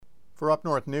For Up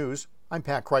North News, I'm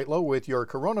Pat Kreitlow with your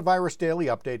Coronavirus Daily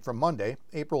Update from Monday,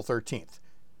 April 13th.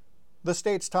 The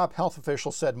state's top health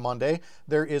official said Monday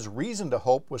there is reason to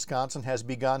hope Wisconsin has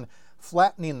begun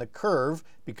flattening the curve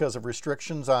because of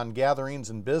restrictions on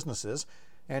gatherings and businesses.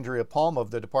 Andrea Palm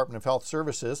of the Department of Health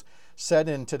Services said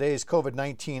in today's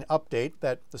COVID-19 update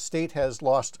that the state has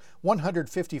lost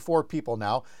 154 people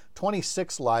now,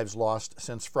 26 lives lost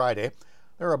since Friday.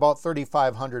 There are about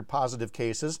 3,500 positive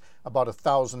cases, about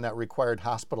 1,000 that required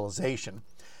hospitalization.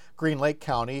 Green Lake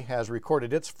County has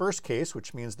recorded its first case,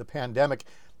 which means the pandemic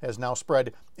has now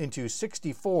spread into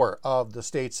 64 of the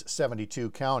state's 72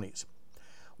 counties.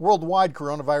 Worldwide,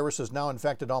 coronavirus has now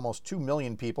infected almost 2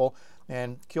 million people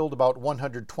and killed about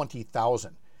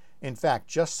 120,000. In fact,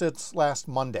 just since last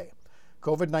Monday,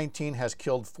 COVID-19 has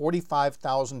killed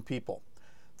 45,000 people.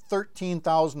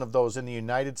 13,000 of those in the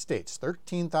United States,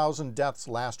 13,000 deaths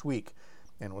last week,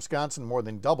 and Wisconsin more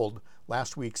than doubled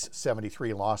last week's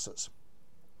 73 losses.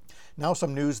 Now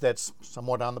some news that's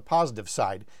somewhat on the positive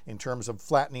side in terms of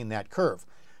flattening that curve.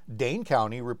 Dane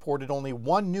County reported only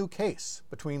one new case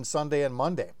between Sunday and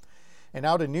Monday. And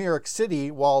out in New York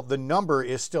City, while the number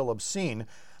is still obscene,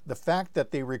 the fact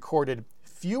that they recorded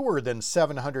fewer than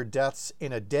 700 deaths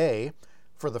in a day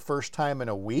for the first time in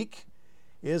a week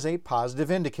is a positive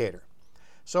indicator.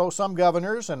 So some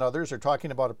governors and others are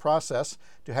talking about a process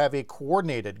to have a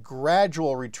coordinated,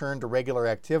 gradual return to regular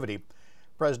activity.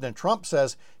 President Trump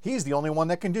says he's the only one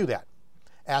that can do that.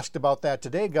 Asked about that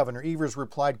today, Governor Evers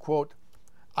replied, quote,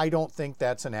 "I don't think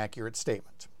that's an accurate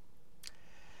statement."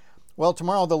 Well,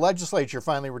 tomorrow the legislature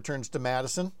finally returns to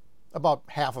Madison, about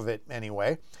half of it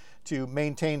anyway. To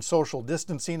maintain social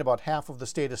distancing, about half of the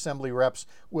state assembly reps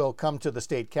will come to the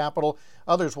state capitol.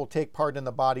 Others will take part in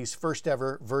the body's first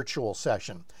ever virtual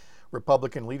session.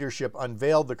 Republican leadership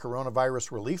unveiled the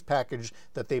coronavirus relief package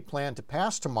that they plan to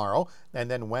pass tomorrow and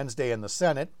then Wednesday in the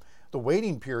Senate. The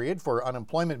waiting period for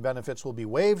unemployment benefits will be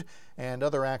waived, and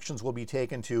other actions will be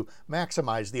taken to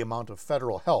maximize the amount of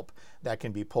federal help that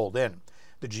can be pulled in.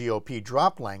 The GOP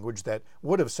dropped language that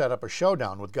would have set up a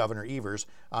showdown with Governor Evers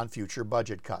on future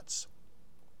budget cuts.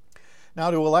 Now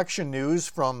to election news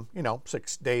from,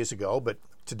 6 days ago, but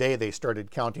today they started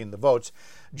counting the votes.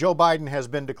 Joe Biden has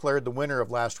been declared the winner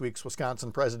of last week's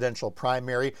Wisconsin presidential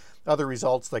primary. Other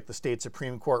results, like the state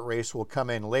Supreme Court race, will come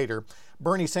in later.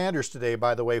 Bernie Sanders today,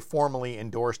 by the way, formally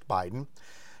endorsed Biden.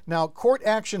 Now, court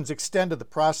actions extended the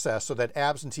process so that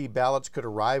absentee ballots could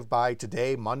arrive by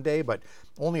today, Monday, but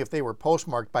only if they were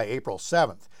postmarked by April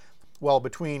 7th. Well,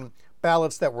 between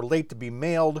ballots that were late to be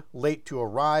mailed, late to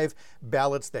arrive,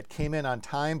 ballots that came in on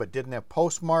time but didn't have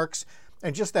postmarks,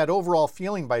 and just that overall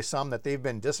feeling by some that they've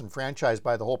been disenfranchised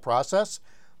by the whole process,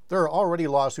 there are already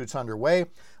lawsuits underway.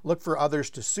 Look for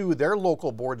others to sue their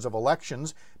local boards of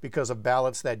elections because of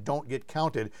ballots that don't get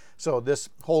counted. So this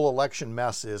whole election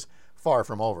mess is far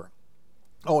from over.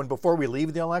 Oh, and before we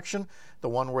leave the election, the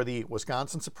one where the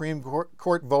Wisconsin Supreme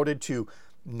Court voted to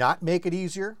not make it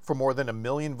easier for more than 1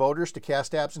 million voters to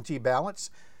cast absentee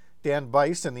ballots, Dan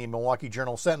Bice in the Milwaukee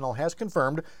Journal-Sentinel has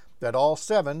confirmed that all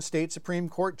 7 state Supreme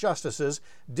Court justices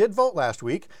did vote last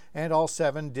week, and all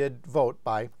 7 did vote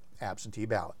by absentee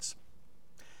ballots.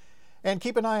 And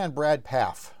keep an eye on Brad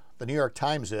Pfaff. The New York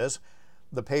Times is.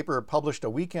 The paper published a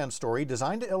weekend story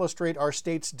designed to illustrate our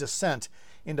state's descent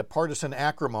into partisan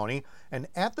acrimony, and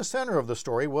at the center of the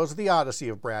story was the odyssey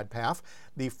of Brad Pfaff,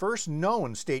 the first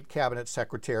known state cabinet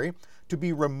secretary to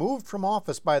be removed from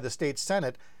office by the state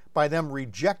Senate by them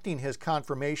rejecting his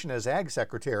confirmation as Ag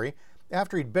Secretary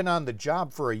after he'd been on the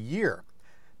job for a year.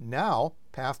 Now,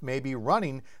 Pfaff may be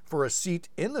running for a seat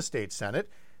in the state Senate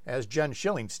as Jen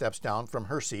Schilling steps down from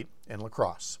her seat in La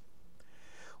Crosse.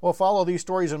 Well, follow these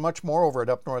stories and much more over at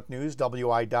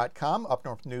upnorthnewswi.com, Up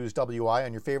North News WI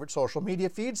on your favorite social media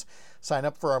feeds. Sign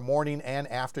up for our morning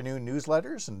and afternoon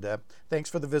newsletters, and thanks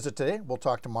for the visit today. We'll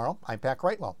talk tomorrow. I'm Pat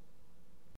Kreitlow.